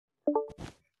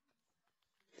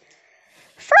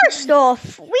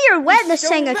stuff. We are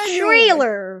witnessing a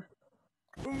trailer.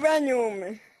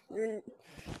 Venom.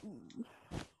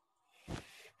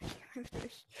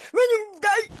 Venom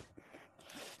died.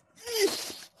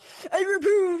 I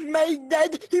reproved my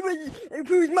dad. I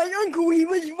reproved my uncle. He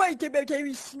was right about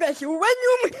every special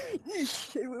Venom.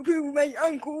 I reproved my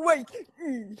uncle right.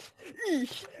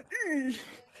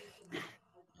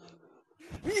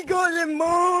 We got him,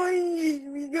 boys.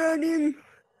 We got him.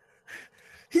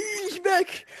 He's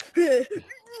back.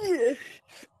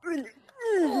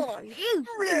 Oh, you.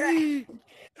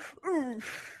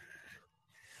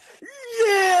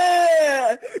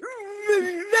 Yeah!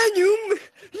 Venom,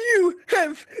 you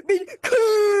have been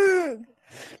caught!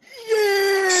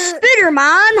 Yeah!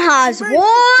 Spooderman has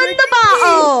won the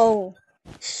battle!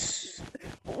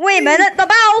 Wait a minute, the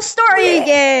battle's starting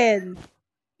again!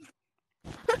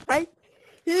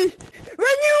 Venom!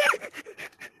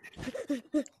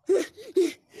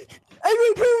 I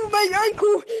will prove my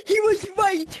uncle, he was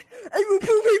right! I will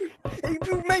prove him! I will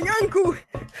prove my uncle!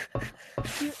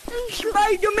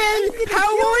 Spider-Man, how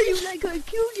are you? Like I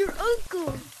killed your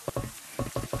uncle.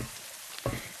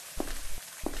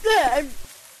 Yeah, I'm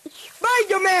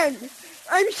Spider-Man!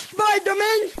 I'm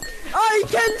Spider-Man! I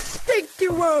can stick to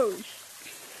walls!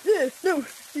 Yeah, no.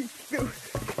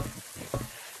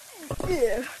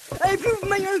 Yeah, I proved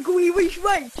my uncle he was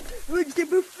right. What's the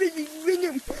prophetic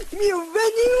venom? Real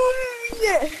venom?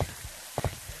 Yeah.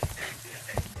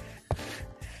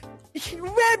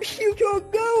 Grab, shoot, or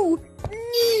go!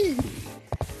 Nee!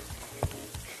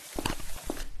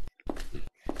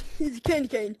 It's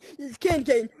Can-Can. It's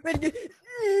Can-Can.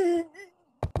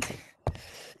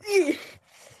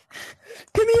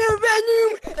 Come here, Venom!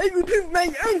 I will prove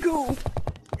my uncle!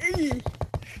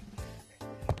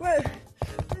 Well...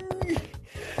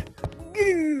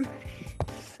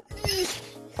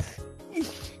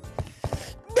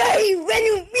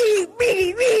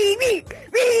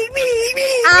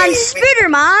 And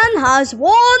Spooderman has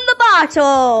won the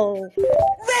battle!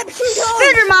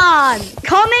 Spooderman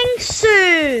coming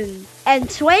soon in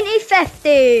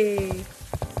 2050!